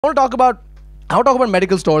want to talk about, I want to talk about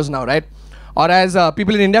medical stores now, right? Or as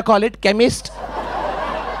people in India call it, chemist.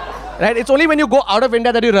 Right? It's only when you go out of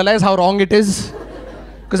India that you realize how wrong it is.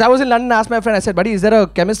 Because I was in London, I asked my friend, I said, buddy, is there a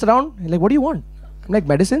chemist around? He's like, what do you want? I'm like,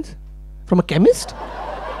 medicines? From a chemist?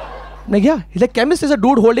 I'm like, yeah. He's like, chemist is a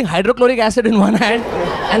dude holding hydrochloric acid in one hand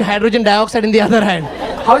and hydrogen dioxide in the other hand.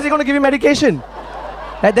 How is he going to give you medication?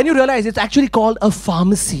 Right? Then you realize it's actually called a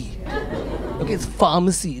pharmacy. Okay, it's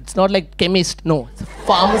pharmacy. It's not like chemist. No, it's a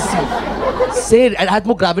pharmacy. Say it had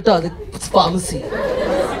more gravitas. Like, it's pharmacy.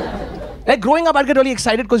 Like growing up, I'd get really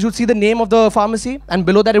excited because you'd see the name of the pharmacy and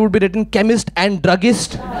below that it would be written chemist and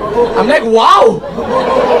druggist. I'm like, wow!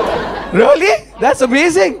 Really? That's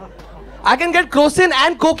amazing. I can get crocin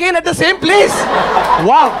and cocaine at the same place.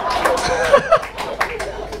 Wow.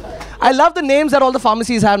 I love the names that all the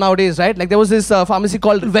pharmacies have nowadays, right? Like there was this pharmacy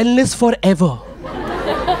called Wellness Forever.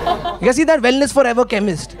 You guys see that? Wellness Forever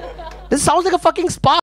Chemist. This sounds like a fucking spa.